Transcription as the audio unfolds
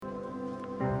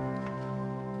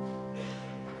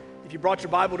If you brought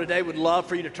your Bible today, we'd love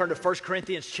for you to turn to 1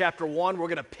 Corinthians chapter 1. We're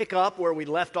going to pick up where we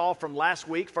left off from last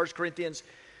week, 1 Corinthians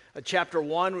chapter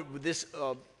 1. This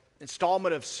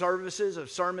installment of sermons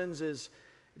is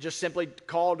just simply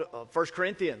called 1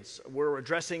 Corinthians. We're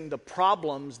addressing the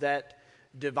problems that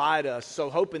divide us. So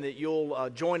hoping that you'll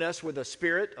join us with a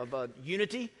spirit of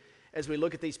unity as we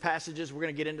look at these passages. We're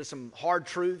going to get into some hard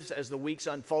truths as the weeks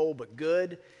unfold, but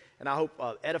good, and I hope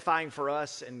edifying for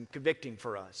us and convicting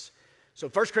for us. So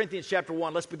 1 Corinthians chapter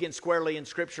 1, let's begin squarely in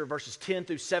Scripture. Verses 10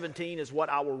 through 17 is what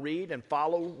I will read, and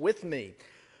follow with me.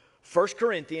 1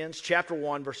 Corinthians chapter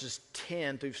 1, verses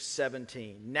 10 through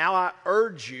 17. Now I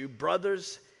urge you,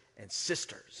 brothers and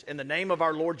sisters, in the name of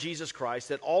our Lord Jesus Christ,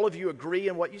 that all of you agree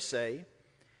in what you say,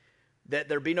 that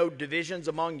there be no divisions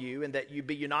among you, and that you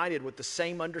be united with the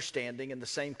same understanding and the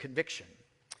same conviction.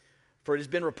 For it has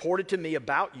been reported to me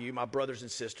about you, my brothers and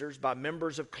sisters, by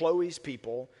members of Chloe's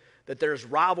people, that there is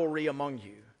rivalry among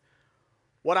you.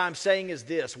 What I'm saying is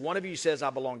this: one of you says, I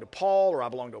belong to Paul, or I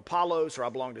belong to Apollos, or I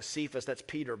belong to Cephas, that's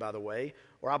Peter, by the way,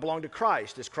 or I belong to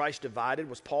Christ. Is Christ divided?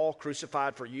 Was Paul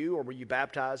crucified for you, or were you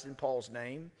baptized in Paul's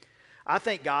name? I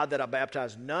thank God that I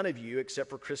baptized none of you except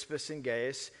for Crispus and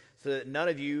Gaius, so that none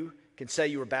of you can say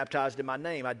you were baptized in my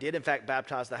name. I did, in fact,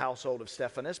 baptize the household of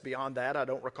Stephanas. Beyond that, I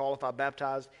don't recall if I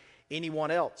baptized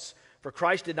anyone else. For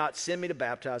Christ did not send me to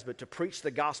baptize, but to preach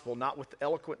the gospel, not with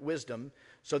eloquent wisdom,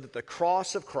 so that the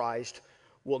cross of Christ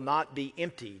will not be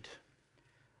emptied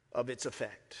of its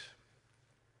effect.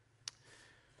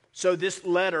 So this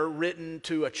letter written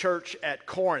to a church at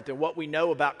Corinth, and what we know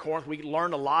about Corinth, we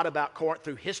learn a lot about Corinth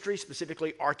through history,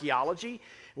 specifically archaeology.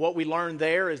 What we learned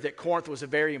there is that Corinth was a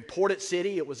very important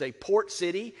city. It was a port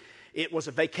city. It was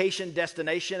a vacation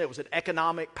destination. It was an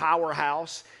economic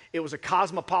powerhouse. It was a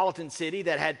cosmopolitan city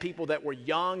that had people that were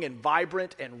young and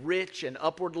vibrant and rich and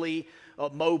upwardly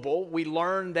mobile. We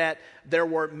learned that there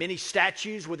were many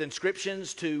statues with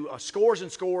inscriptions to scores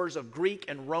and scores of Greek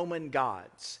and Roman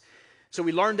gods. So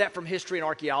we learned that from history and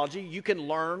archaeology. You can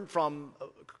learn from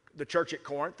the church at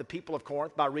Corinth, the people of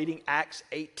Corinth, by reading Acts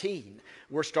 18.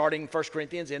 We're starting 1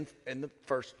 Corinthians in the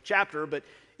first chapter, but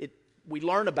we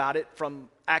learn about it from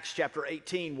Acts chapter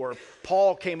 18, where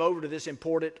Paul came over to this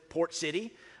important port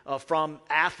city from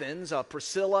Athens.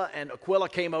 Priscilla and Aquila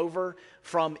came over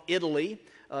from Italy.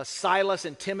 Silas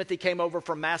and Timothy came over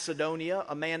from Macedonia.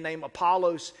 A man named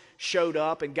Apollos showed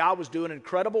up, and God was doing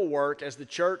incredible work as the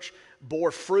church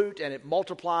bore fruit, and it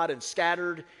multiplied and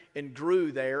scattered and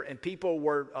grew there, and people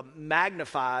were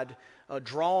magnified,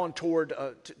 drawn toward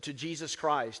to Jesus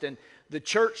Christ. And the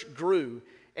church grew,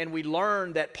 and we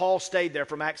learned that Paul stayed there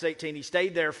from Acts 18. He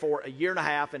stayed there for a year and a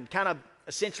half and kind of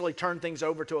essentially turned things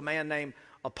over to a man named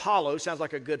Apollos. Sounds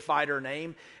like a good fighter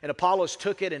name. And Apollos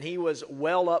took it, and he was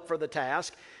well up for the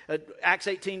task. Acts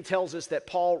 18 tells us that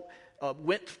Paul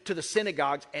went to the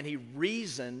synagogues, and he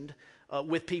reasoned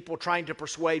with people, trying to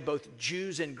persuade both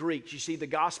Jews and Greeks. You see, the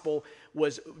gospel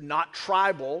was not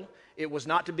tribal. It was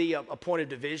not to be a point of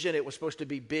division. It was supposed to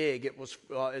be big. It was,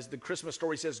 as the Christmas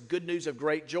story says, good news of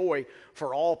great joy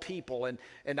for all people.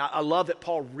 And I love that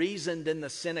Paul reasoned in the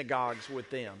synagogues with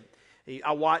them.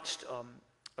 I watched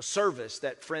a service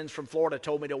that friends from Florida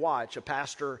told me to watch. A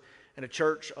pastor in a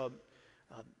church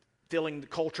feeling the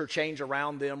culture change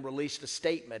around them released a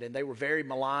statement, and they were very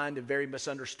maligned and very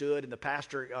misunderstood. And the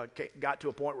pastor got to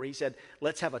a point where he said,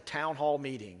 let's have a town hall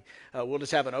meeting. We'll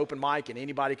just have an open mic, and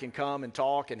anybody can come and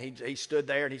talk. And he stood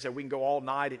there, and he said, we can go all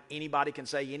night, and anybody can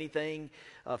say anything.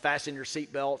 Fasten your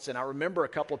seatbelts. And I remember a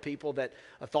couple of people that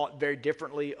thought very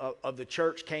differently of the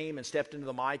church came and stepped into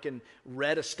the mic and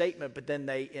read a statement, but then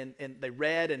they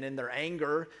read, and in their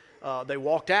anger, they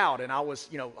walked out, and I was,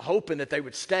 hoping that they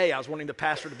would stay. I was wanting the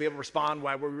pastor to be able to respond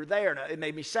while we were there, and it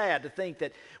made me sad to think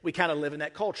that we kind of live in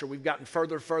that culture. We've gotten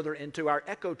further into our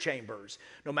echo chambers.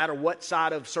 No matter what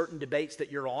side of certain debates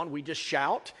that you're on, we just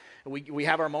shout. We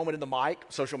have our moment in the mic,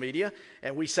 social media,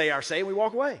 and we say our say, and we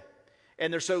walk away.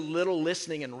 And there's so little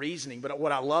listening and reasoning. But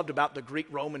what I loved about the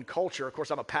Greek-Roman culture, of course,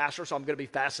 I'm a pastor, so I'm going to be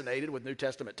fascinated with New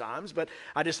Testament times, but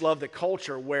I just love the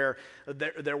culture where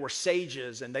there were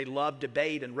sages, and they loved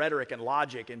debate and rhetoric and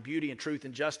logic and beauty and truth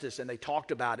and justice, and they talked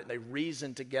about it, and they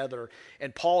reasoned together.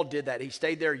 And Paul did that. He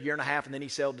stayed there a year and a half, and then he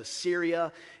sailed to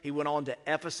Syria. He went on to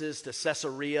Ephesus, to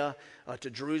Caesarea, to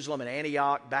Jerusalem and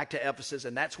Antioch, back to Ephesus,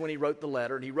 and that's when he wrote the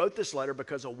letter. And he wrote this letter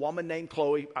because a woman named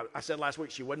Chloe, I said last week,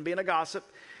 she wasn't being a gossip.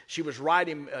 She was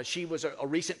writing, she was a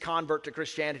recent convert to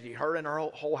Christianity, her and her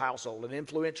whole household, an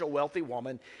influential, wealthy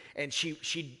woman, and she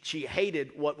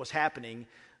hated what was happening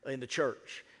in the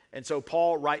church. And so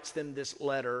Paul writes them this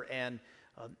letter, and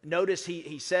notice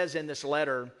he says in this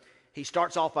letter, he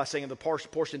starts off by saying, the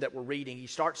portion that we're reading, he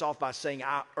starts off by saying,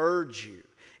 I urge you.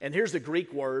 And here's the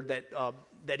Greek word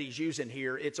that he's using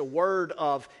here. It's a word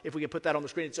of, if we can put that on the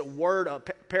screen, it's a word of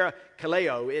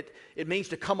parakaleo. It means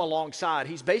to come alongside.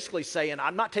 He's basically saying,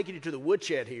 I'm not taking you to the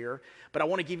woodshed here, but I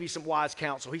want to give you some wise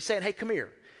counsel. He's saying, hey, come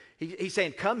here. He's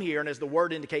saying, come here, and as the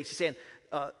word indicates, he's saying,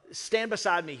 stand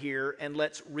beside me here and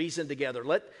let's reason together.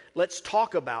 Let's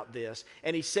talk about this.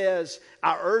 And he says,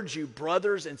 I urge you,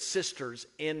 brothers and sisters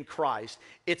in Christ.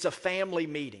 It's a family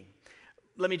meeting.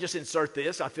 Let me just insert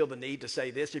this. I feel the need to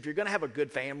say this. If you're going to have a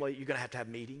good family, you're going to have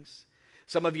meetings.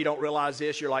 Some of you don't realize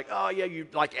this. You're like, oh yeah, you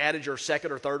like added your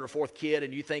second or third or fourth kid,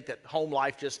 and you think that home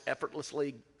life just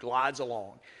effortlessly glides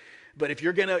along. But if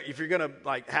you're gonna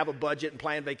like have a budget and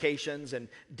plan vacations and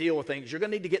deal with things, you're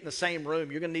gonna need to get in the same room.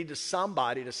 You're gonna need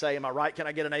somebody to say, "Am I right? Can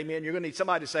I get an amen?" You're gonna need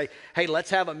somebody to say, "Hey, let's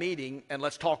have a meeting and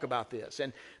let's talk about this."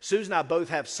 And Susan and I both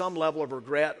have some level of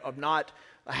regret of not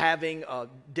having a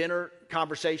dinner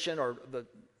conversation or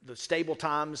the stable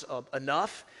times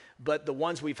enough. But the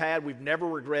ones we've had, we've never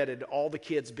regretted all the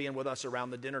kids being with us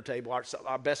around the dinner table.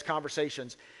 Our best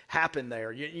conversations happen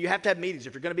there. You have to have meetings.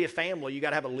 If you're going to be a family, you got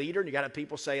to have a leader, and you got to have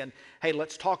people saying, hey,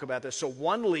 let's talk about this. So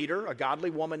one leader, a godly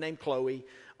woman named Chloe,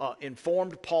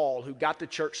 informed Paul, who got the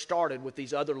church started with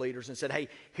these other leaders, and said, hey,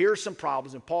 here's some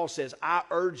problems. And Paul says, I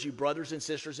urge you, brothers and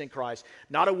sisters in Christ,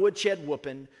 not a woodshed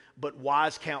whooping, but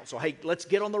wise counsel. Hey, let's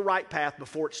get on the right path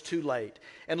before it's too late.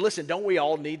 And listen, don't we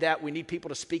all need that? We need people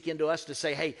to speak into us to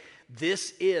say, hey,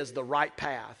 this is the right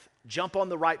path. Jump on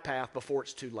the right path before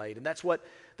it's too late. And that's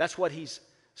what he's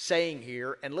saying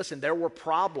here. And listen, there were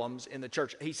problems in the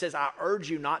church. He says, I urge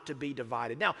you not to be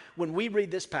divided. Now, when we read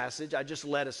this passage, I just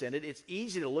led us in it. It's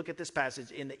easy to look at this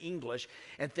passage in the English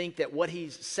and think that what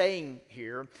he's saying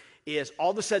here is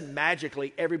all of a sudden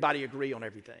magically everybody agree on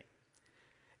everything.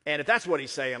 And if that's what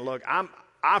he's saying, look,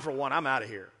 for one, I'm out of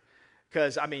here.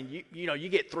 Because, I mean, you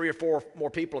get 3 or 4 more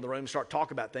people in the room and start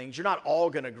talking about things. You're not all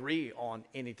going to agree on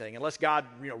anything. Unless God,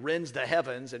 rends the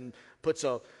heavens and puts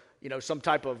some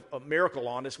type of miracle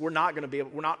on us, we're not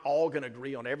all going to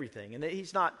agree on everything. And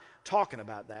he's not talking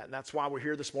about that. And that's why we're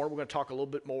here this morning. We're going to talk a little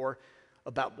bit more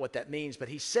about what that means. But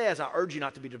he says, I urge you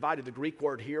not to be divided. The Greek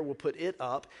word here, we'll put it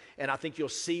up, and I think you'll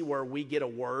see where we get a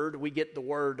word. We get the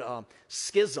word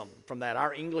schism from that.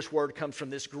 Our English word comes from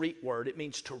this Greek word. It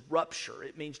means to rupture.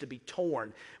 It means to be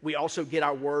torn. We also get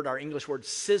our English word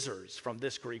scissors from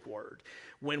this Greek word,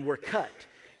 when we're cut.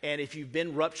 And if you've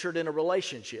been ruptured in a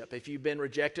relationship, if you've been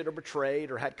rejected or betrayed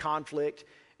or had conflict,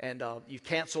 and you've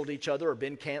canceled each other or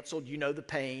been canceled, you know the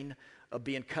pain of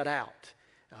being cut out.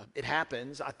 It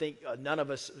happens. I think none of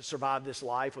us survive this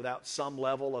life without some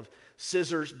level of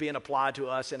scissors being applied to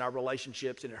us in our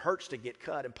relationships, and it hurts to get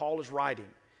cut. And Paul is writing,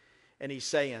 and he's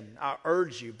saying, I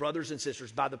urge you, brothers and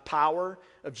sisters, by the power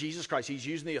of Jesus Christ. He's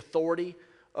using the authority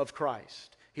of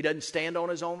Christ. He doesn't stand on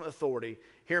his own authority.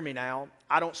 Hear me now.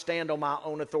 I don't stand on my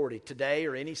own authority. Today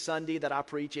or any Sunday that I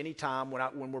preach, any time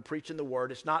when we're preaching the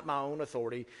word, it's not my own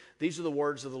authority. These are the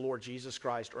words of the Lord Jesus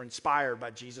Christ, or inspired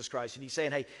by Jesus Christ. And he's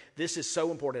saying, hey, this is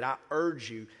so important. I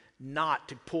urge you not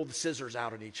to pull the scissors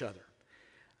out on each other.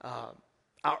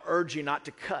 I urge you not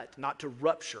to cut, not to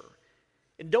rupture.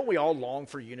 And don't we all long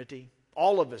for unity?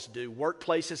 All of us do.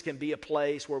 Workplaces can be a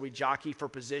place where we jockey for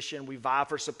position, we vie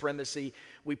for supremacy,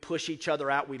 we push each other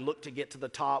out, we look to get to the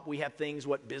top. We have things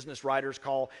what business writers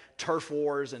call turf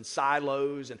wars and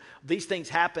silos, and these things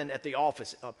happen at the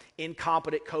office.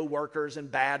 Incompetent coworkers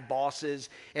and bad bosses,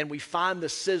 and we find the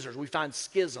scissors, we find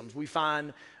schisms, we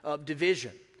find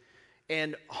division.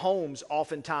 And homes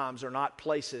oftentimes are not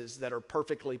places that are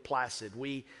perfectly placid.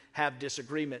 We have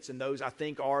disagreements, and those, I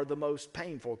think, are the most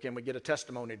painful. Can we get a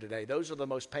testimony today? Those are the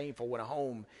most painful when a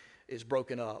home is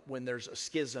broken up, when there's a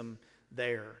schism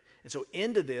there. And so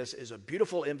into this is a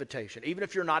beautiful invitation. Even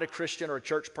if you're not a Christian or a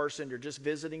church person, you're just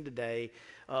visiting today,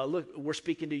 look, we're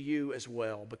speaking to you as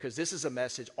well, because this is a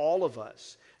message, all of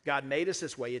us, God made us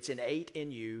this way. It's innate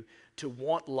in you to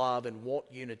want love and want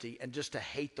unity and just to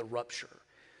hate the rupture.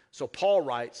 So Paul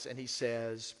writes, and he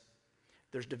says,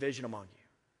 there's division among you.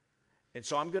 And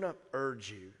so I'm going to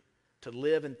urge you to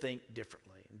live and think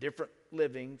differently. And different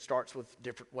living starts with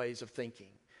different ways of thinking.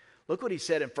 Look what he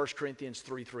said in 1 Corinthians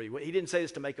 3:3. He didn't say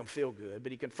this to make them feel good,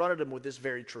 but he confronted them with this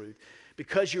very truth.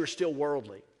 Because you are still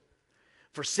worldly.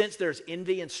 For since there's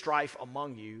envy and strife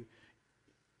among you,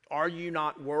 are you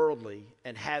not worldly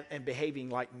and behaving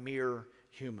like mere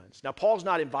humans? Now, Paul's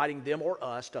not inviting them or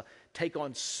us to take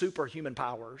on superhuman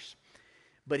powers,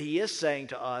 but he is saying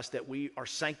to us that we are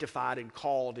sanctified and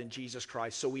called in Jesus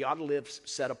Christ, so we ought to live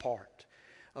set apart.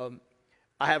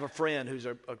 I have a friend who's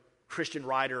a Christian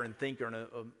writer and thinker, and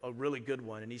a really good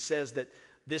one, and he says that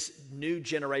this new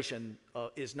generation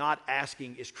is not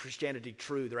asking, is Christianity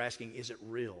true? They're asking, is it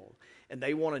real? And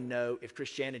they want to know if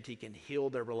Christianity can heal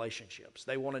their relationships.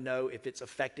 They want to know if it's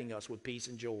affecting us with peace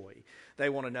and joy. They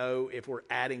want to know if we're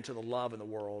adding to the love in the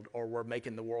world or we're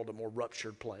making the world a more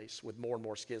ruptured place with more and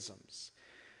more schisms.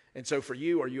 And so for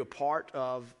you, are you a part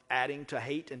of adding to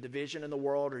hate and division in the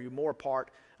world, or are you more a part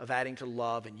of adding to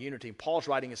love and unity? And Paul's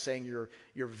writing is saying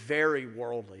you're very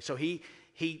worldly. So he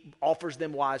offers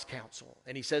them wise counsel,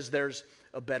 and he says there's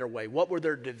a better way. What were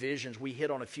their divisions? We hit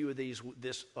on a few of these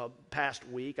this past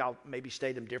week. I'll maybe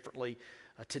state them differently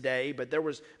today, but there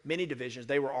was many divisions.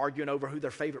 They were arguing over who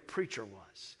their favorite preacher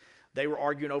was. They were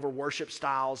arguing over worship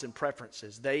styles and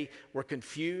preferences. They were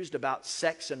confused about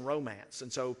sex and romance.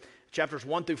 And so chapters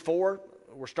 1 through 4,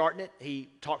 we're starting it. He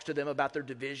talks to them about their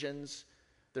divisions,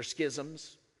 their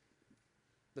schisms,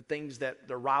 the things that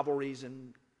their rivalries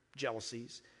and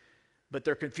jealousies. But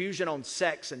their confusion on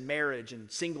sex and marriage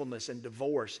and singleness and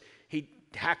divorce, he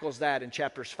tackles that in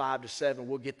chapters 5 to 7.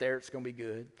 We'll get there. It's going to be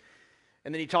good.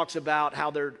 And then he talks about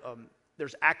how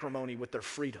there's acrimony with their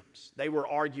freedoms. They were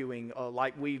arguing,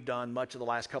 like we've done much of the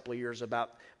last couple of years,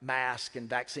 about masks and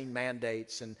vaccine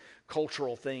mandates and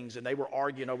cultural things, and they were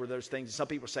arguing over those things. And some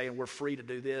people were saying, we're free to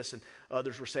do this, and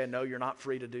others were saying, no, you're not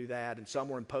free to do that. And some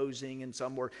were imposing, and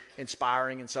some were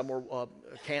inspiring, and some were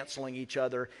canceling each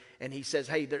other. And he says,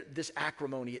 hey, this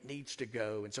acrimony, it needs to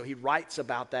go. And so he writes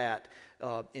about that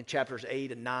in chapters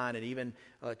 8 and 9 and even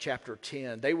chapter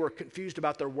 10. They were confused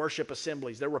about their worship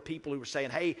assemblies. There were people who were saying,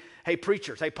 hey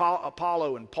preachers, hey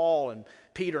Apollo and Paul and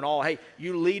Peter and all, hey,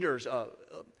 you leaders,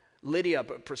 Lydia,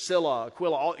 Priscilla,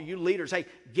 Aquila, all you leaders, hey,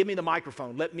 give me the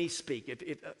microphone. Let me speak.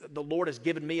 If the Lord has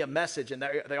given me a message, and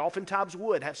they oftentimes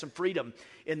would have some freedom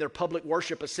in their public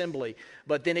worship assembly,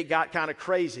 but then it got kind of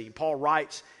crazy. Paul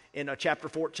writes in chapter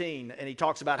 14, and he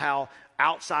talks about how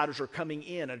outsiders are coming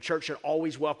in, and a church should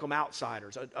always welcome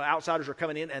outsiders. Outsiders are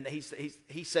coming in, and he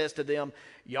says to them,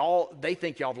 they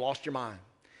think y'all have lost your mind.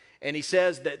 And he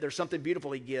says that there's something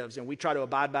beautiful he gives, and we try to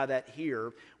abide by that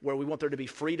here, where we want there to be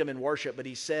freedom in worship. But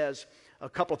he says a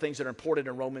couple of things that are important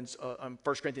in 1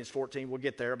 Corinthians 14. We'll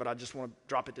get there, but I just want to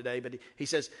drop it today. But he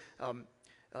says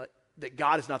that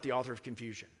God is not the author of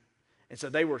confusion. And so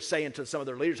they were saying to some of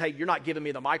their leaders, hey, you're not giving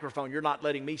me the microphone. You're not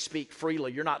letting me speak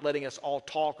freely. You're not letting us all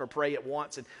talk or pray at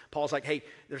once. And Paul's like, hey,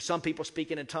 there's some people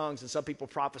speaking in tongues and some people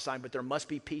prophesying, but there must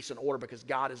be peace and order because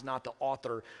God is not the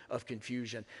author of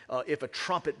confusion. If a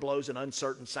trumpet blows an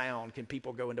uncertain sound, can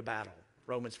people go into battle?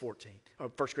 1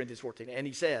 Corinthians 14. And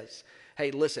he says,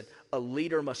 hey, listen, a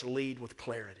leader must lead with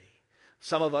clarity.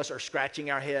 Some of us are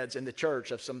scratching our heads in the church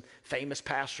of some famous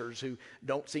pastors who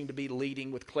don't seem to be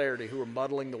leading with clarity, who are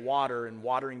muddling the water and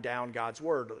watering down God's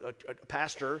word.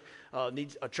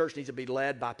 A church needs to be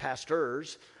led by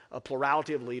pastors, a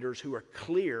plurality of leaders who are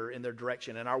clear in their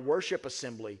direction. And our worship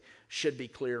assembly should be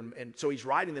clear. And so he's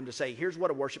writing them to say, here's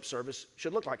what a worship service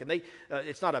should look like. And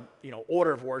it's not a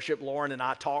order of worship. Lauren and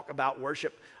I talk about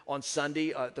worship on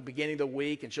Sunday at the beginning of the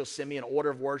week, and she'll send me an order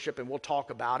of worship, and we'll talk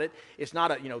about it. It's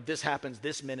not this happens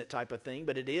this minute type of thing,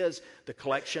 but it is the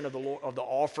collection of the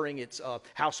offering. It's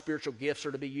how spiritual gifts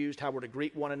are to be used, how we're to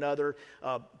greet one another.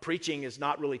 Preaching is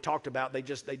not really talked about. They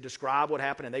describe what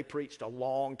happened, and they preached a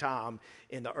long time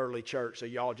in the early church. So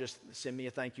y'all just send me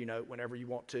a thank you note whenever you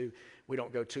want to. We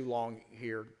don't go too long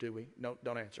here, do we? No,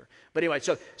 don't answer. But anyway,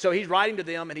 so he's writing to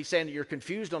them, and he's saying that you're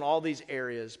confused on all these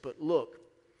areas, but look,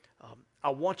 I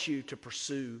want you to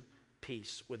pursue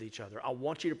peace with each other. I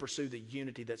want you to pursue the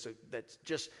unity that's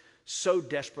just so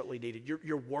desperately needed.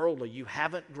 You're worldly. You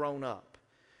haven't grown up.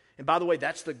 And by the way,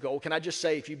 that's the goal. Can I just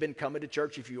say, if you've been coming to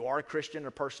church, if you are a Christian,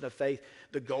 a person of faith,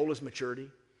 the goal is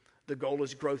maturity. The goal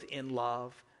is growth in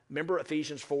love. Remember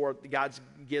Ephesians 4, God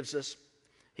gives us,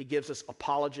 he gives us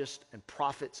apologists and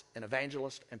prophets and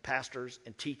evangelists and pastors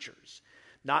and teachers.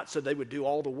 Not so they would do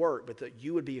all the work, but that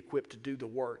you would be equipped to do the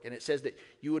work. And it says that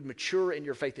you would mature in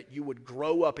your faith, that you would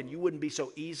grow up and you wouldn't be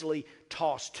so easily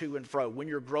tossed to and fro. When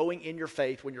you're growing in your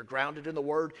faith, when you're grounded in the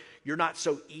Word, you're not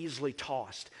so easily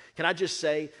tossed. Can I just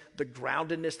say, the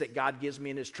groundedness that God gives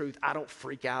me in His truth, I don't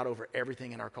freak out over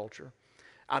everything in our culture.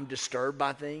 I'm disturbed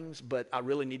by things, but I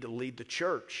really need to lead the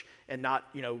church and not,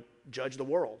 judge the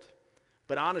world.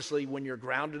 But honestly, when you're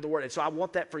grounded in the Word, and so I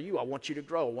want that for you. I want you to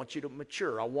grow. I want you to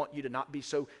mature. I want you to not be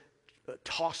so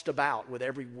tossed about with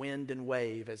every wind and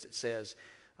wave, as it says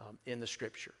in the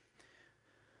Scripture.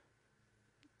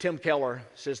 Tim Keller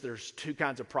says there's two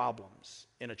kinds of problems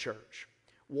in a church.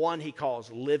 One he calls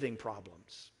living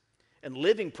problems. And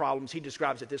living problems, he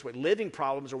describes it this way. Living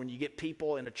problems are when you get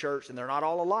people in a church and they're not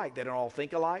all alike. They don't all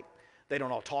think alike. They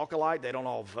don't all talk alike. They don't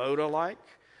all vote alike.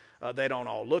 They don't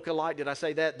all look alike. Did I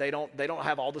say that? They don't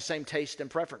have all the same taste and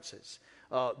preferences.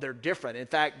 They're different. In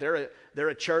fact, they're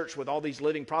a church with all these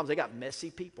living problems. They got messy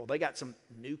people. They got some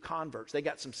new converts. They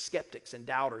got some skeptics and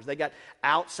doubters. They got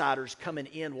outsiders coming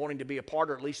in wanting to be a part,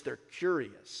 or at least they're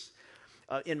curious.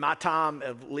 In my time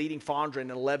of leading Fondren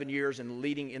in 11 years and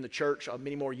leading in the church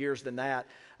many more years than that,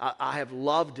 I have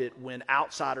loved it when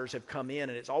outsiders have come in.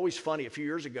 And it's always funny. A few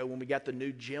years ago when we got the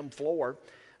new gym floor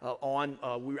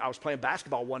I was playing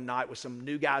basketball one night with some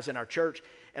new guys in our church,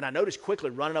 and I noticed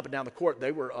quickly running up and down the court,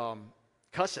 they were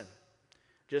cussing,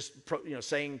 just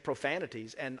saying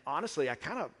profanities. And honestly, I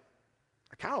kind of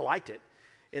liked it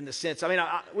in the sense. I mean,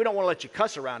 we don't want to let you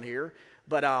cuss around here,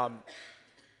 but I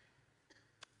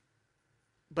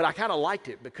kind of liked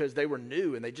it because they were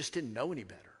new and they just didn't know any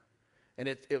better, and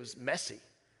it was messy.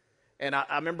 And I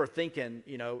remember thinking,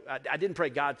 I didn't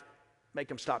pray God make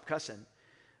them stop cussing.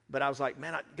 But I was like,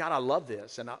 man, God, I love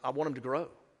this, and I want them to grow.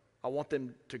 I want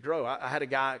them to grow. I had a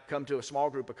guy come to a small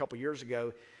group a couple years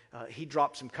ago. He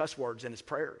dropped some cuss words in his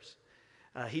prayers.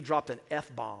 He dropped an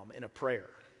F-bomb in a prayer.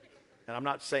 And I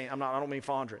don't mean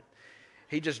Fondren.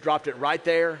 He just dropped it right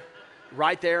there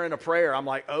in a prayer. I'm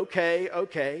like,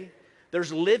 okay.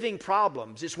 There's living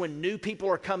problems. It's when new people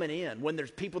are coming in, when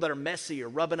there's people that are messy or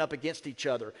rubbing up against each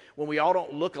other, when we all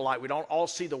don't look alike, we don't all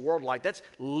see the world alike. That's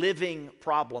living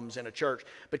problems in a church.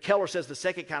 But Keller says the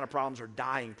second kind of problems are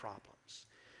dying problems.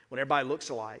 When everybody looks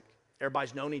alike,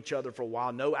 everybody's known each other for a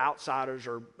while, no outsiders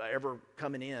are ever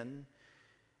coming in,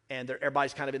 and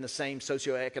everybody's kind of in the same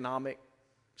socioeconomic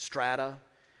strata.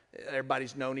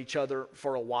 Everybody's known each other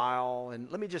for a while. And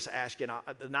let me just ask you,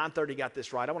 the 930 got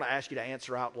this right. I want to ask you to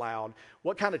answer out loud.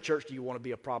 What kind of church do you want to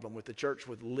be a problem with? The church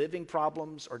with living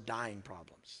problems or dying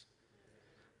problems?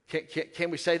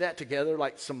 Can we say that together?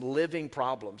 Like some living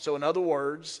problems. So in other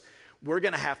words, we're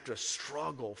going to have to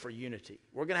struggle for unity.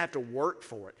 We're going to have to work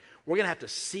for it. We're going to have to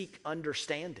seek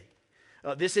understanding.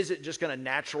 This isn't just going to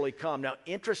naturally come. Now,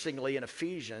 interestingly, in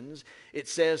Ephesians, it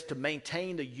says to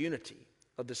maintain the unity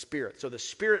of the Spirit. So the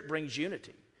Spirit brings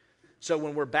unity. So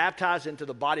when we're baptized into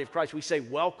the body of Christ, we say,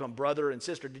 welcome, brother and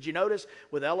sister. Did you notice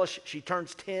with Ella, she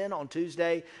turns 10 on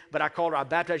Tuesday, but I called her, I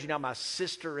baptize you now, my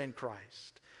sister in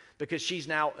Christ, because she's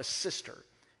now a sister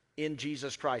in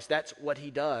Jesus Christ. That's what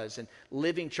he does. And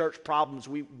living church problems,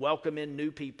 we welcome in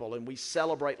new people and we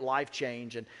celebrate life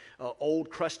change, and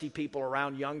old crusty people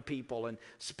around young people, and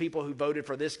people who voted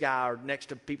for this guy or next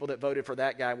to people that voted for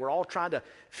that guy. We're all trying to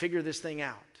figure this thing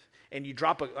out. And you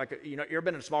drop you ever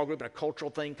been in a small group and a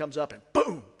cultural thing comes up and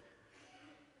boom,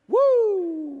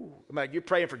 woo! I mean, you're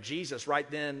praying for Jesus right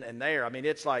then and there. I mean,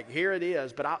 it's like, here it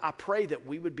is. But I pray that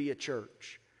we would be a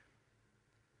church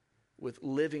with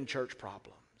living church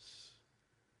problems,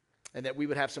 and that we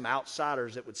would have some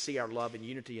outsiders that would see our love and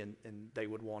unity and they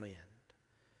would want in.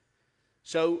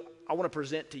 So I want to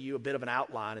present to you a bit of an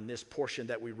outline in this portion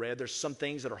that we read. There's some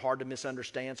things that are hard to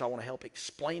misunderstand, so I want to help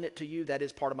explain it to you. That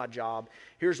is part of my job.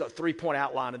 Here's a 3-point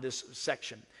outline of this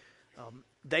section.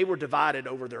 They were divided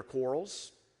over their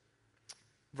quarrels,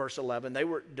 verse 11. They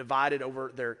were divided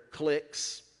over their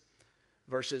cliques,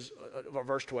 verse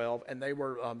 12. And they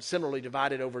were similarly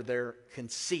divided over their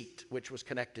conceit, which was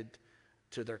connected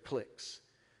to their cliques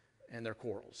and their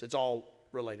quarrels. It's all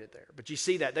related there. But you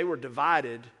see that they were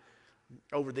divided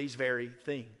over these very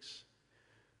things.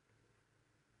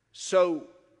 So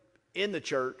in the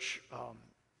church,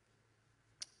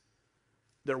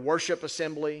 their worship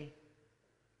assembly,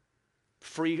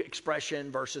 free expression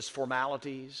versus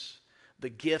formalities, the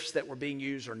gifts that were being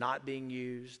used or not being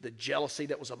used, the jealousy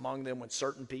that was among them when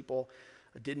certain people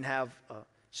didn't have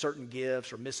certain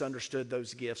gifts or misunderstood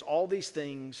those gifts, all these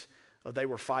things they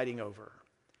were fighting over.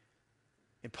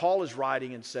 And Paul is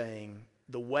writing and saying,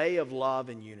 the way of love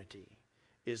and unity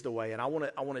is the way. And I want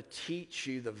to teach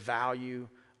you the value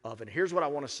of it. And here's what I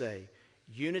want to say.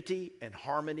 Unity and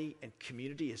harmony and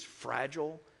community is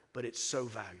fragile, but it's so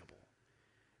valuable.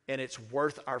 And it's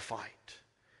worth our fight.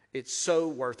 It's so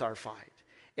worth our fight.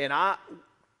 And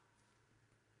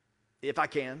if I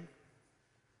can,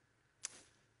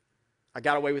 I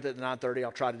got away with it at 9:30.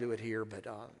 I'll try to do it here. But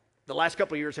the last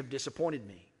couple of years have disappointed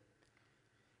me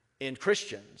in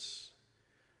Christians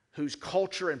whose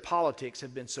culture and politics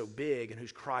have been so big and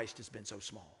whose Christ has been so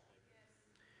small.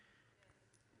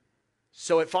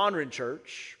 So at Fondren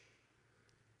Church,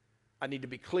 I need to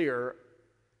be clear,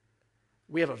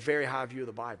 we have a very high view of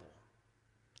the Bible.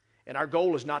 And our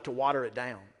goal is not to water it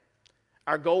down.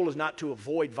 Our goal is not to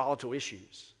avoid volatile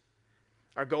issues.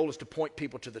 Our goal is to point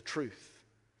people to the truth,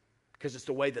 because it's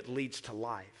the way that leads to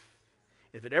life.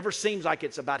 If it ever seems like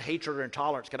it's about hatred or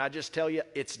intolerance, can I just tell you,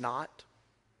 it's not.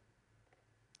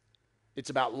 It's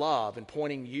about love and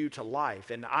pointing you to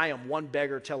life. And I am one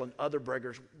beggar telling other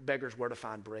beggars where to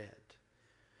find bread.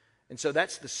 And so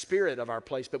that's the spirit of our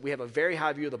place. But we have a very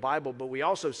high view of the Bible, but we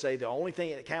also say the only thing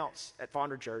that counts at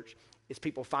Fonder Church is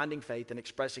people finding faith and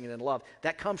expressing it in love.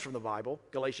 That comes from the Bible,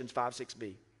 Galatians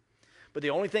 5:6b. But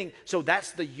the only thing, so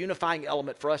that's the unifying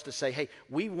element for us to say, hey,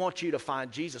 we want you to find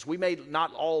Jesus. We may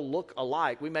not all look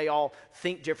alike. We may all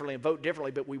think differently and vote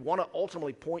differently, but we want to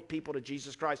ultimately point people to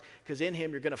Jesus Christ, because in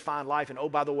him you're going to find life. And oh,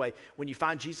 by the way, when you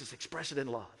find Jesus, express it in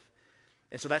love.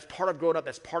 And so that's part of growing up.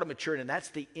 That's part of maturing. And that's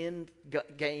the end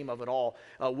game of it all.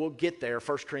 We'll get there,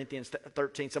 1 Corinthians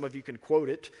 13. Some of you can quote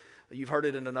it. You've heard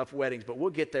it in enough weddings, but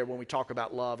we'll get there when we talk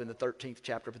about love in the 13th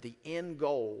chapter. But the end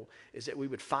goal is that we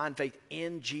would find faith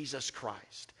in Jesus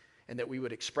Christ and that we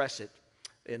would express it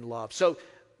in love. So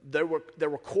there were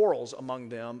quarrels among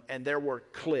them, and there were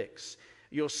cliques.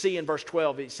 You'll see in verse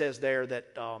 12, it says there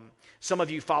that some of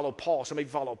you follow Paul, some of you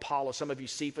follow Apollos, some of you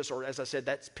Cephas, or as I said,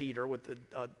 that's Peter with the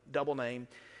double name.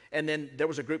 And then there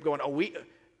was a group going, oh,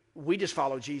 we just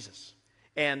follow Jesus.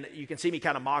 And you can see me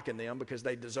kind of mocking them because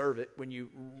they deserve it. When you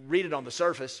read it on the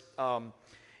surface,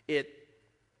 it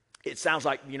sounds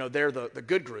like, they're the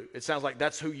good group. It sounds like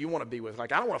that's who you want to be with.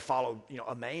 Like, I don't want to follow,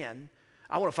 a man.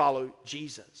 I want to follow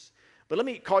Jesus. But let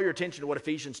me call your attention to what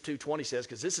Ephesians 2:20 says,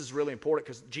 because this is really important,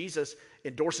 because Jesus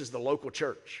endorses the local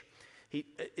church.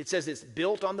 It says it's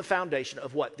built on the foundation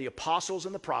of what? The apostles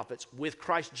and the prophets, with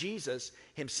Christ Jesus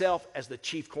himself as the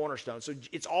chief cornerstone. So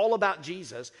it's all about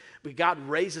Jesus, but God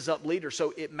raises up leaders.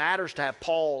 So it matters to have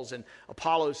Pauls and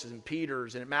Apollos and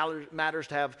Peters, and it matters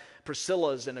to have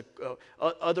Priscillas and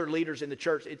other leaders in the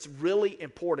church. It's really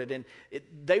important. And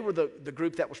they were the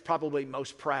group that was probably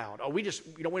most proud. Oh, we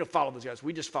don't follow those guys.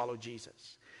 We just follow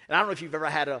Jesus. And I don't know if you've ever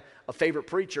had a favorite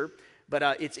preacher,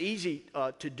 but it's easy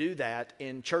to do that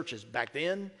in churches back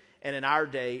then and in our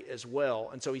day as well.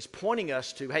 And so he's pointing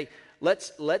us to, hey,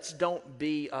 let's don't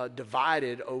be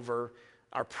divided over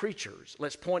our preachers.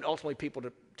 Let's point ultimately people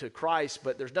to Christ,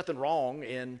 but there's nothing wrong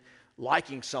in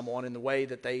liking someone in the way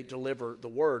that they deliver the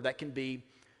word. That can be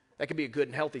a good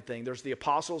and healthy thing. There's the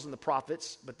apostles and the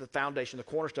prophets, but the foundation, the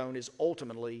cornerstone is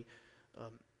ultimately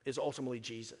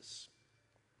Jesus.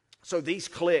 So these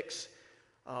cliques,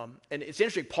 and it's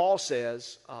interesting, Paul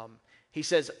says, he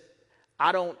says,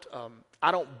 I don't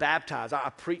baptize,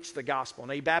 I preach the gospel.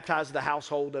 Now, he baptized the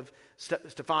household of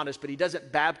Stephanas, but he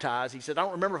doesn't baptize. He said, I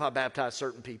don't remember if I baptized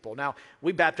certain people. Now,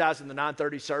 we baptize in the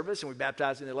 9:30 service, and we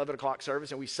baptize in the 11 o'clock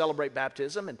service, and we celebrate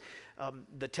baptism. And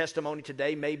the testimony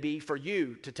today may be for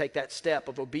you to take that step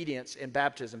of obedience in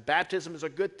baptism. Baptism is a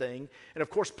good thing, and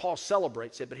of course, Paul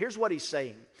celebrates it. But here's what he's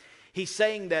saying. He's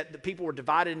saying that the people were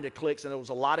divided into cliques, and there was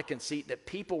a lot of conceit, that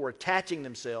people were attaching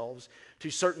themselves to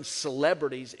certain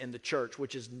celebrities in the church,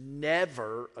 which is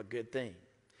never a good thing.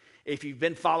 If you've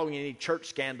been following any church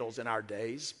scandals in our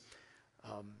days,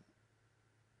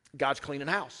 God's cleaning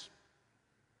house.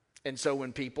 And so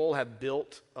when people have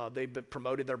they've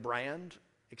promoted their brand,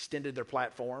 extended their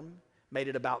platform, made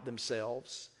it about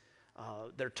themselves,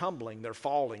 they're tumbling, they're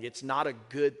falling. It's not a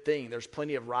good thing. There's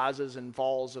plenty of rises and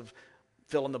falls of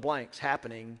fill in the blanks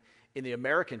happening in the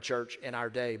American church in our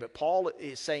day. But Paul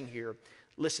is saying here,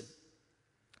 listen,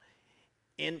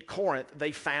 in Corinth,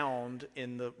 they found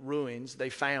in the ruins, in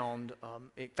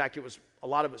fact, a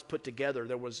lot of it was put together.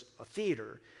 There was a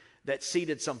theater that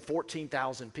seated some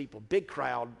 14,000 people. Big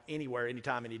crowd anywhere,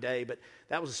 anytime, any day, but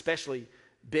that was especially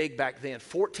big back then.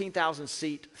 14,000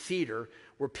 seat theater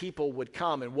where people would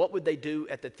come. And what would they do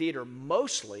at the theater?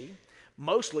 Mostly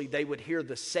they would hear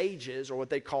the sages, or what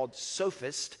they called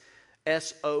sophists,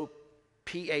 S-O-P-H-I-S-T-S.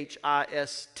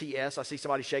 I see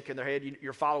somebody shaking their head.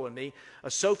 You're following me.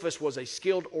 A sophist was a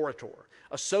skilled orator.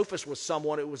 A sophist was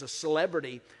someone who was a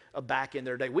celebrity back in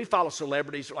their day. We follow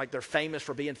celebrities like they're famous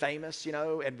for being famous,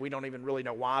 and we don't even really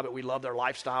know why, but we love their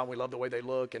lifestyle, and we love the way they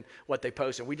look and what they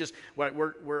post. And we're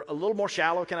a little more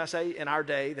shallow, can I say, in our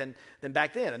day than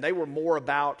back then. And they were more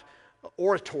about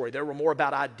oratory. They were more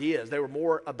about ideas. They were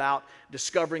more about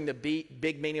discovering the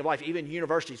big meaning of life. Even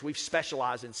universities, we've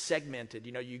specialized and segmented.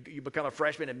 You become a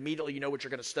freshman, immediately you know what you're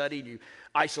going to study, and you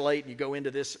isolate and you go into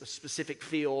this specific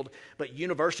field. But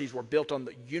universities were built on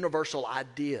the universal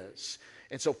ideas.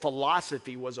 And so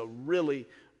philosophy was a really,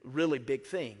 really big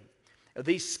thing.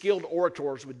 These skilled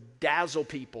orators would dazzle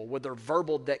people with their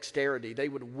verbal dexterity. They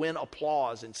would win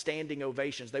applause and standing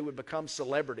ovations. They would become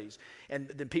celebrities. And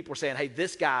then people were saying, hey,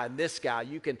 this guy and this guy,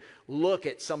 you can look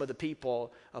at some of the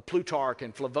people, Plutarch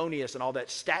and Flavonius and all that.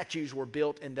 Statues were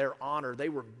built in their honor. They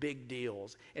were big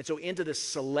deals. And so into this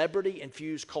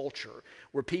celebrity-infused culture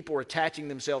where people are attaching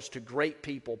themselves to great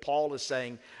people, Paul is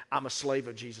saying, I'm a slave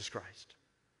of Jesus Christ.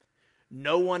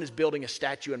 No one is building a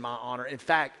statue in my honor. In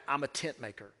fact, I'm a tent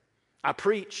maker. I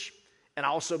preach, and I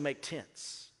also make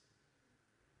tents.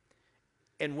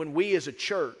 And when we as a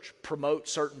church promote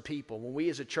certain people, when we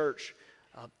as a church,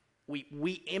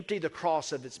 we empty the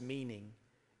cross of its meaning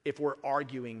if we're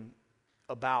arguing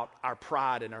about our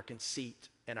pride and our conceit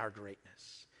and our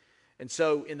greatness. And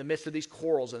so in the midst of these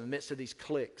quarrels, in the midst of these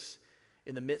cliques,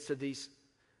 in the midst of these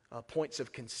points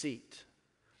of conceit,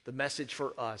 the message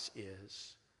for us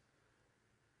is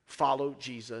follow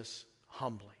Jesus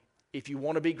humbly. If you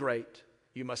want to be great,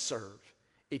 you must serve.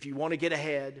 If you want to get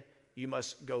ahead, you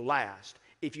must go last.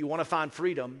 If you want to find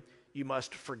freedom, you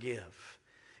must forgive.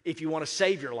 If you want to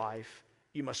save your life,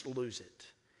 you must lose it.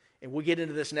 And we'll get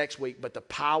into this next week, but the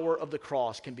power of the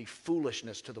cross can be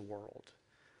foolishness to the world.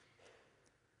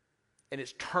 And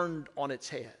it's turned on its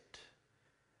head.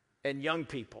 And young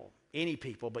people, any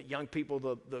people, but young people,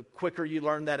 the quicker you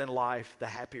learn that in life, the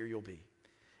happier you'll be.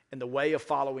 And the way of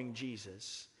following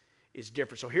Jesus is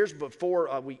different. So here's,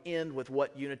 before we end with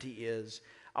what unity is,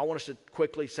 I want us to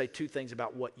quickly say two things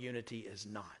about what unity is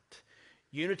not.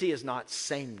 Unity is not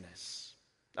sameness.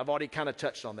 I've already kind of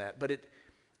touched on that, but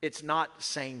it's not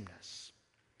sameness.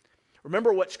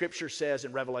 Remember what Scripture says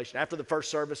in Revelation. After the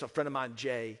first service, a friend of mine,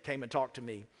 Jay, came and talked to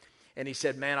me, and he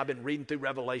said, man, I've been reading through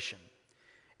Revelation,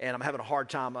 and I'm having a hard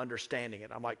time understanding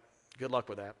it. I'm like, good luck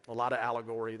with that. A lot of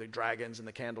allegory, the dragons and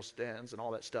the candlestands and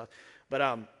all that stuff.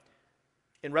 But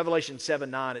in Revelation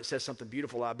 7:9, it says something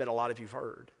beautiful I bet a lot of you've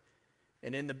heard.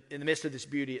 And in the midst of this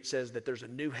beauty, it says that there's a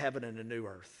new heaven and a new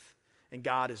earth. And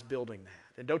God is building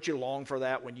that. And don't you long for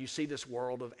that when you see this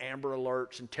world of Amber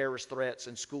Alerts and terrorist threats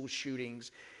and school shootings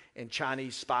and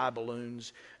Chinese spy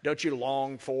balloons? Don't you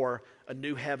long for a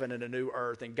new heaven and a new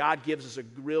earth? And God gives us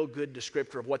a real good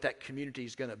descriptor of what that community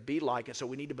is going to be like. And so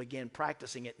we need to begin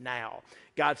practicing it now.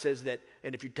 God says that,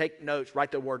 and if you take notes,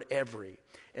 write the word every.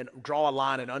 And draw a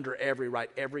line, and under every, write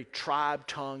every tribe,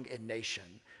 tongue, and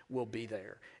nation will be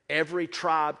there. Every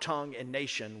tribe, tongue, and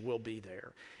nation will be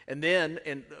there. And then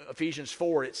in Ephesians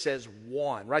 4, it says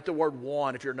one. Write the word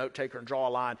one if you're a note taker and draw a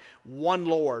line. One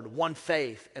Lord, one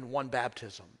faith, and one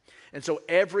baptism. And so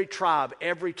every tribe,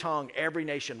 every tongue, every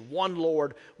nation, one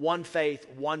Lord, one faith,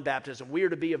 one baptism. We are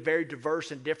to be a very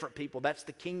diverse and different people. That's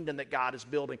the kingdom that God is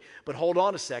building. But hold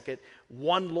on a second.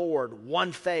 One Lord,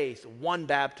 one faith, one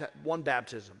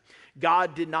baptism.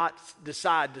 God did not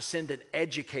decide to send an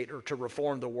educator to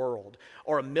reform the world,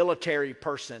 or a military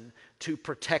person to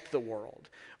protect the world,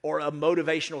 or a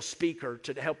motivational speaker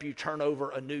to help you turn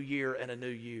over a new year and a new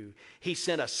you. He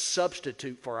sent a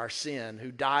substitute for our sin,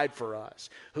 who died for us,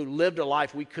 who lived a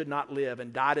life we could not live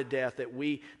and died a death that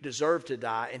we deserved to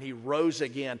die, and he rose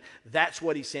again. That's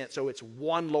what he sent. So it's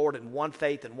one Lord and one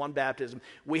faith and one baptism.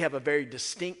 We have a very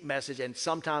distinct message, and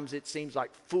sometimes it seems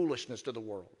like foolishness to the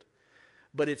world.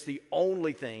 But it's the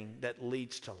only thing that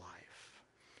leads to life.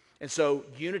 And so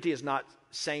unity is not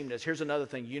sameness. Here's another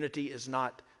thing. Unity is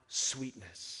not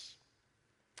sweetness.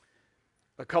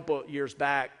 A couple of years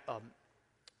back,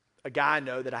 a guy I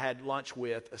know that I had lunch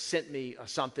with sent me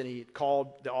something. He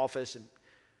called the office and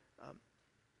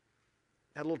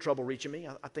had a little trouble reaching me.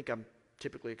 I think I'm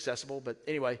typically accessible. But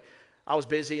anyway, I was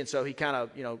busy, and so he kind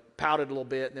of, pouted a little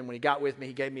bit. And then when he got with me,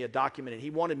 he gave me a document, and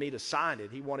he wanted me to sign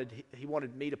it. He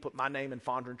wanted me to put my name in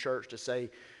Fondren Church to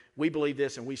say, we believe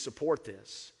this and we support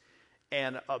this.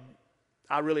 And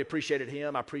I really appreciated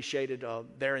him. I appreciated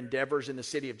their endeavors in the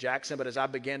city of Jackson. But as I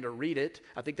began to read it,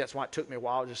 I think that's why it took me a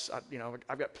while.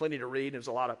 I've got plenty to read. It was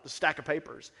a stack of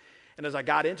papers. And as I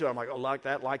got into it, I'm like, oh, like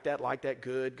that,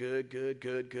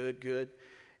 good.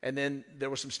 And then there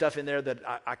was some stuff in there that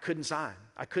I couldn't sign.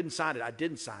 I couldn't sign it. I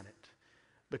didn't sign it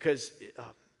because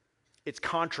it's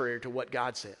contrary to what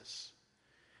God says.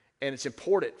 And it's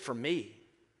important for me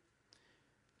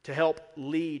to help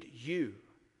lead you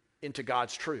into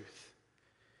God's truth.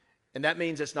 And that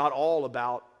means it's not all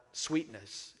about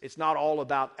sweetness. It's not all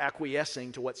about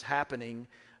acquiescing to what's happening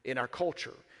in our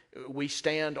culture. We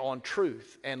stand on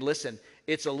truth. And listen,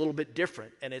 it's a little bit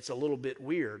different and it's a little bit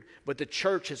weird. But the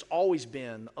church has always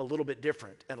been a little bit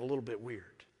different and a little bit weird.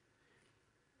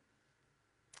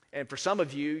 And for some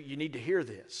of you, you need to hear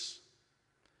this.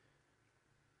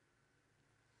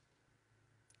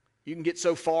 You can get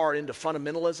so far into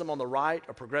fundamentalism on the right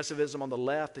or progressivism on the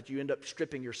left that you end up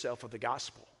stripping yourself of the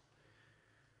gospel.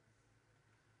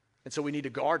 And so we need to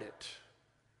guard it.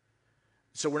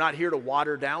 So we're not here to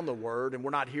water down the word, and we're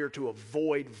not here to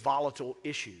avoid volatile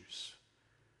issues.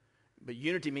 But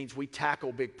unity means we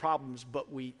tackle big problems,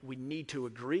 but we need to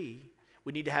agree.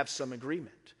 We need to have some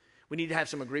agreement. We need to have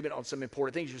some agreement on some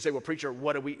important things. You say, well, preacher,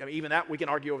 what do we, even that, we can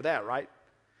argue over that, right?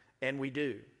 And we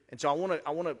do. And so I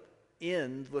want to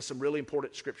end with some really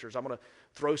important scriptures. I'm going to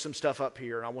throw some stuff up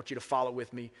here, and I want you to follow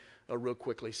with me real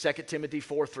quickly. 2 Timothy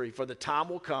 4:3, for the time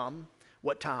will come,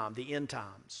 what time? The end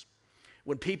times,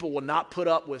 when people will not put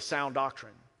up with sound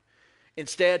doctrine.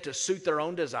 Instead, to suit their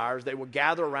own desires, they will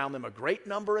gather around them a great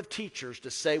number of teachers to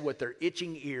say what their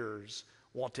itching ears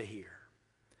want to hear.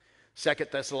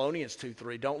 2 Thessalonians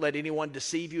 2:3, don't let anyone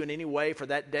deceive you in any way, for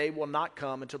that day will not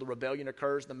come until the rebellion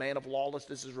occurs, the man of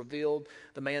lawlessness is revealed,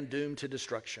 the man doomed to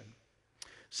destruction.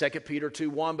 2 Peter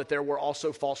 2:1, but there were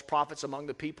also false prophets among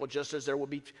the people, just as there will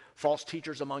be false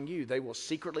teachers among you. They will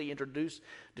secretly introduce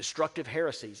destructive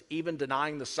heresies, even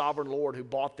denying the sovereign Lord who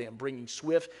bought them, bringing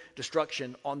swift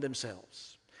destruction on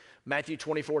themselves. Matthew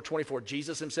 24:24,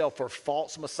 Jesus himself, for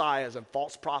false messiahs and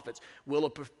false prophets will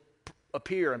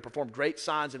appear and perform great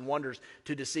signs and wonders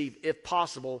to deceive, if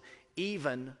possible,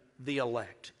 even the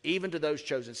elect, even to those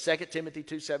chosen. 2 Timothy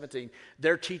 2:17,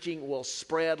 their teaching will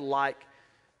spread like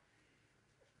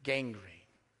gangrene.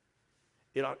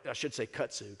 I should say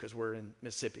kudzu because we're in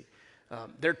Mississippi.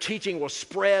 Their teaching will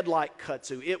spread like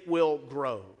kudzu. It will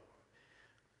grow.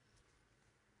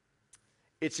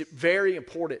 It's very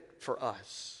important for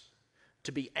us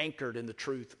to be anchored in the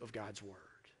truth of God's word.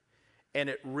 And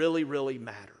it really, really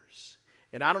matters.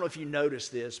 And I don't know if you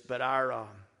noticed this, but our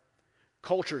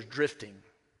culture is drifting.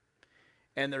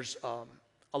 And there's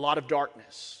a lot of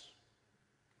darkness.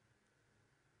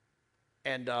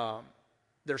 And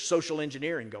there's social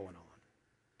engineering going on.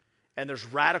 And there's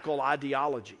radical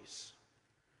ideologies.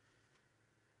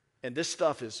 And this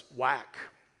stuff is whack.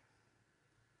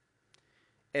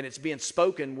 And it's being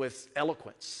spoken with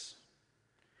eloquence.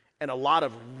 And a lot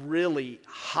of really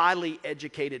highly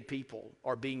educated people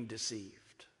are being deceived.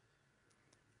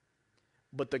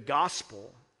 But the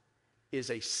gospel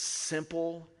is a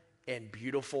simple and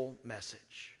beautiful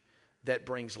message that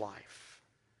brings life.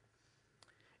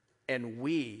 And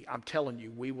I'm telling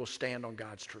you, we will stand on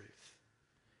God's truth.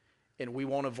 And we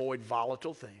won't avoid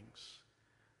volatile things,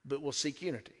 but we'll seek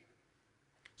unity.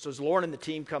 So as Lauren and the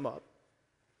team come up,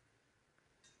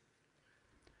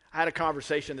 I had a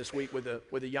conversation this week with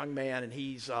a young man, and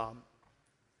he's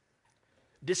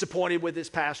disappointed with his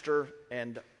pastor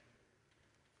and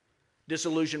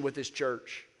disillusioned with his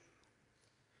church.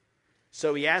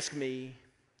 So he asked me,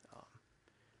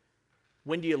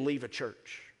 when do you leave a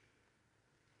church?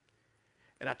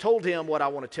 And I told him what I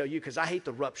want to tell you, because I hate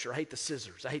the rupture, I hate the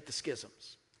scissors, I hate the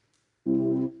schisms.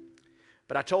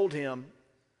 But I told him,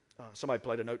 somebody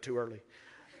played a note too early.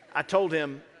 I told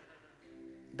him,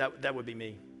 that would be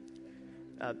me.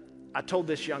 I told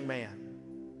this young man,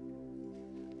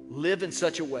 live in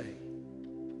such a way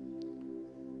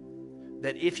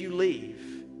that if you leave,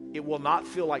 it will not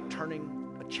feel like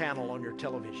turning a channel on your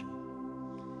television.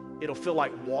 It'll feel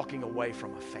like walking away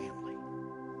from a family.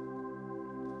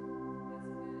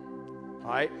 All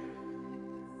right?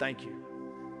 Thank you.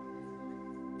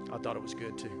 I thought it was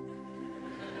good too.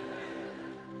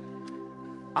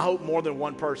 I hope more than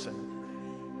one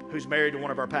person who's married to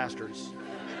one of our pastors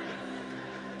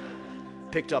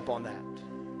picked up on that.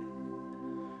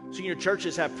 So,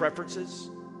 churches have preferences.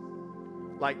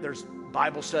 Like there's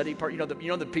Bible study part.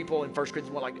 The people in 1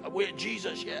 Corinthians were like, we're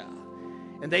Jesus, yeah.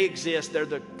 And they exist. They're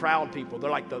the proud people.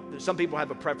 They're like some people have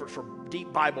a preference for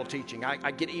deep Bible teaching.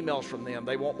 I get emails from them.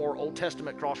 They want more Old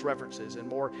Testament cross references and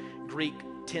more Greek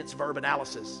tense verb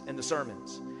analysis in the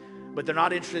sermons. But they're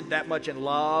not interested that much in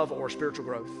love or spiritual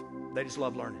growth. They just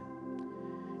love learning.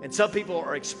 And some people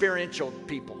are experiential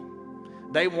people.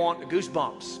 They want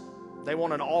goosebumps. They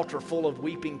want an altar full of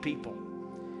weeping people.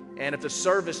 And if the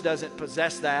service doesn't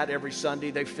possess that every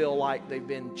Sunday, they feel like they've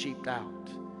been cheaped out.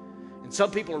 And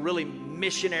some people are really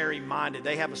missionary minded.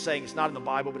 They have a saying, it's not in the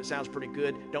Bible, but it sounds pretty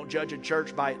good. Don't judge a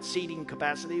church by its seating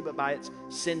capacity, but by its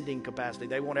sending capacity.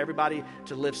 They want everybody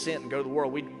to live sent and go to the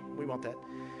world. We want that.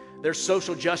 There's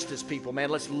social justice people, man.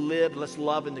 Let's live, let's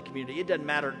love in the community. It doesn't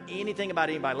matter anything about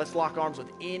anybody. Let's lock arms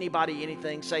with anybody,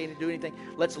 anything, say anything, do anything.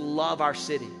 Let's love our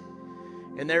city.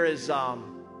 And there is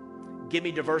give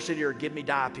me diversity or give me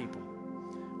die people,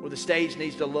 where the stage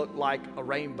needs to look like a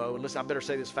rainbow. And listen, I better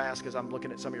say this fast because I'm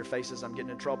looking at some of your faces. I'm getting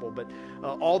in trouble. But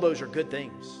all those are good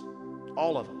things.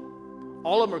 All of them.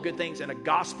 All of them are good things. And a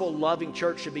gospel-loving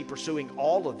church should be pursuing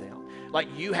all of them. Like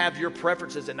you have your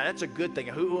preferences, and that's a good thing.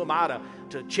 Who am I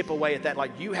to chip away at that?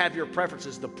 Like you have your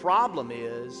preferences. The problem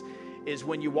is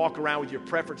when you walk around with your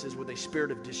preferences with a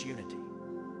spirit of disunity.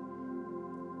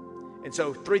 And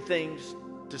so 3 things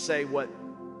to say what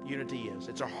unity is.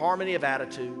 It's a harmony of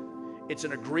attitude. It's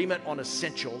an agreement on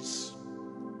essentials.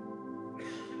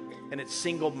 And it's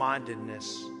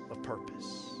single-mindedness of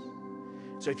purpose.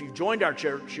 So if you've joined our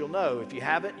church, you'll know. If you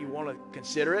haven't, you want to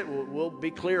consider it. We'll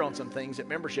be clear on some things at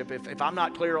membership. If I'm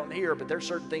not clear on here, but there's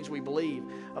certain things we believe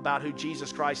about who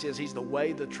Jesus Christ is. He's the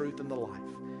way, the truth, and the life.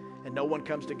 And no one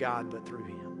comes to God but through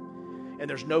him. And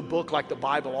there's no book like the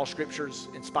Bible. All Scripture is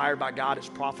inspired by God. It's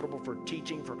profitable for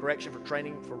teaching, for correction, for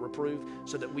training, for reproof,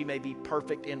 so that we may be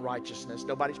perfect in righteousness.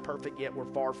 Nobody's perfect yet. We're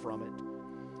far from it.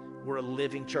 We're a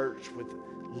living church with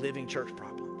living church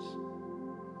problems.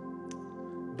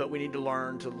 But we need to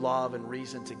learn to love and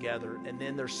reason together. And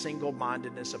then there's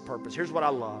single-mindedness of purpose. Here's what I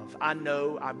love. I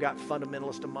know I've got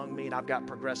fundamentalist among me and I've got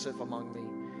progressive among me.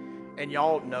 And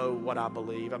y'all know what I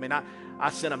believe. I mean, I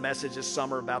sent a message this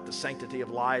summer about the sanctity of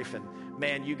life. And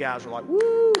man, you guys are like,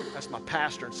 woo, that's my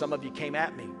pastor. And some of you came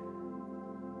at me.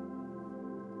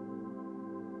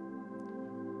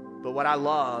 But what I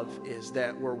love is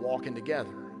that we're walking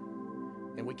together.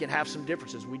 And we can have some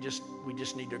differences. We just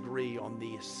need to agree on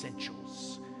the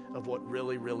essentials of what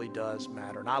really, really does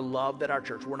matter. And I love that our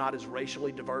church, we're not as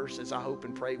racially diverse as I hope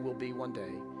and pray we'll be one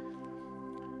day.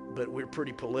 But we're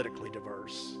pretty politically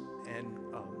diverse. And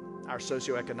our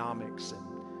socioeconomics and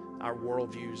our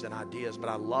worldviews and ideas. But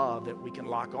I love that we can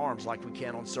lock arms like we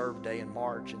can on Serve Day in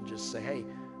March and just say, hey,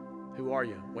 who are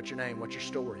you? What's your name? What's your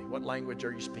story? What language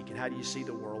are you speaking? How do you see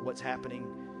the world? What's happening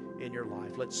in your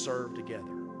life? Let's serve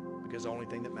together. Because the only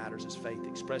thing that matters is faith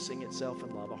expressing itself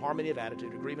in love, a harmony of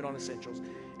attitude, agreement on essentials,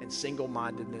 and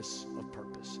single-mindedness of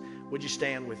purpose. Would you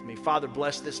stand with me? Father,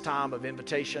 bless this time of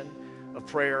invitation, of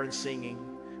prayer and singing.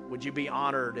 Would you be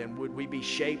honored and would we be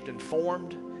shaped and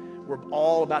formed? We're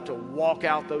all about to walk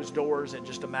out those doors in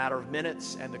just a matter of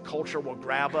minutes, and the culture will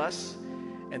grab us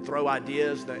and throw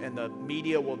ideas, and the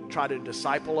media will try to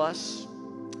disciple us,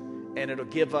 and it'll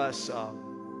give us some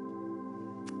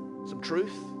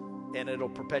truth, and it'll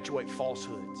perpetuate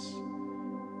falsehoods.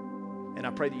 And I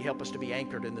pray that you help us to be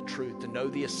anchored in the truth, to know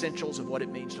the essentials of what it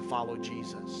means to follow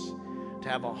Jesus, to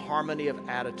have a harmony of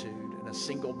attitude and a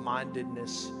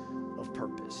single-mindedness of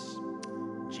purpose.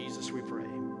 In Jesus, we pray.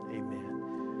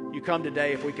 Amen. You come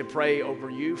today, if we could pray over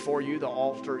you, for you, the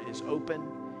altar is open,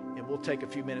 and we'll take a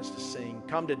few minutes to sing.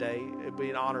 Come today. It'd be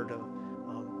an honor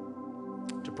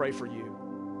to pray for you.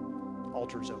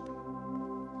 Altar is open.